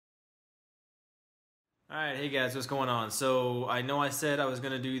Alright, hey guys, what's going on? So, I know I said I was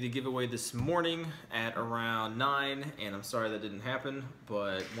going to do the giveaway this morning at around 9, and I'm sorry that didn't happen,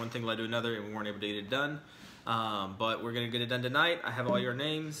 but one thing led to another and we weren't able to get it done. But we're going to get it done tonight. I have all your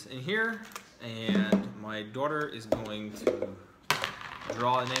names in here, and my daughter is going to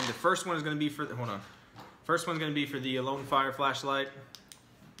draw a name. The first one is going to be for, hold on. First one's going to be for the Alone Fire flashlight.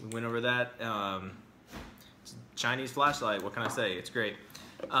 We went over that. It's a Chinese flashlight, what can I say? It's great.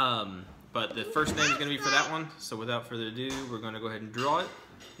 But the first name is going to be for that one, so without further ado, we're going to go ahead and draw it.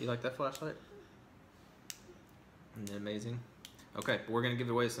 You like that flashlight? Isn't it amazing? Okay, but we're going to give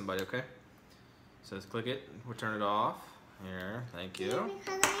it away to somebody, okay? So let's click it. We'll turn it off. Here, thank you.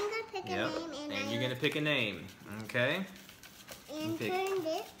 Because I'm going to pick a name. And you're going to pick a name, okay? And turn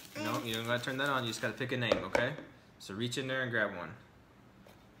this. No, you don't got to turn that on. You just got to pick a name, okay? So reach in there and grab one.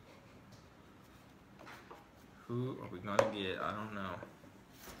 Who are we going to get? I don't know.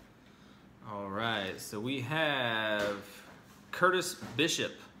 Alright, so we have Curtis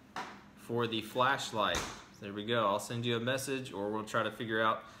Bishop for the flashlight. There we go. I'll send you a message, or we'll try to figure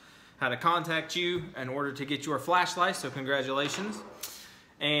out how to contact you in order to get your flashlight, so congratulations.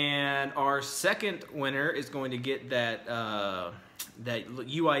 And our second winner is going to get that, that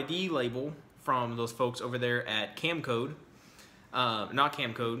UID label from those folks over there at Camcode. Not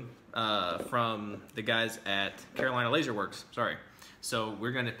Camcode, from the guys at Carolina Laser Works, sorry. So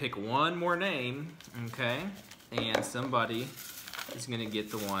we're going to pick one more name, okay? And somebody is going to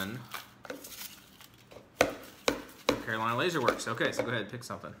get the one from Carolina Laser Works. Okay, so go ahead and pick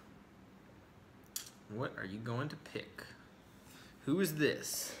something. What are you going to pick? Who is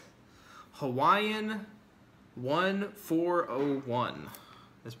this? Hawaiian 1401.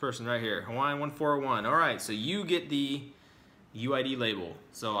 This person right here, Hawaiian 1401. All right, so you get the UID label.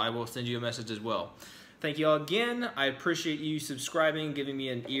 So I will send you a message as well. Thank you all again. I appreciate you subscribing, giving me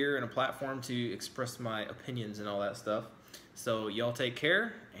an ear and a platform to express my opinions and all that stuff. So y'all take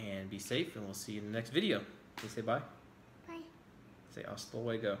care and be safe, and we'll see you in the next video. Can you say bye? Bye. Say hasta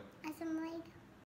luego. Hasta luego.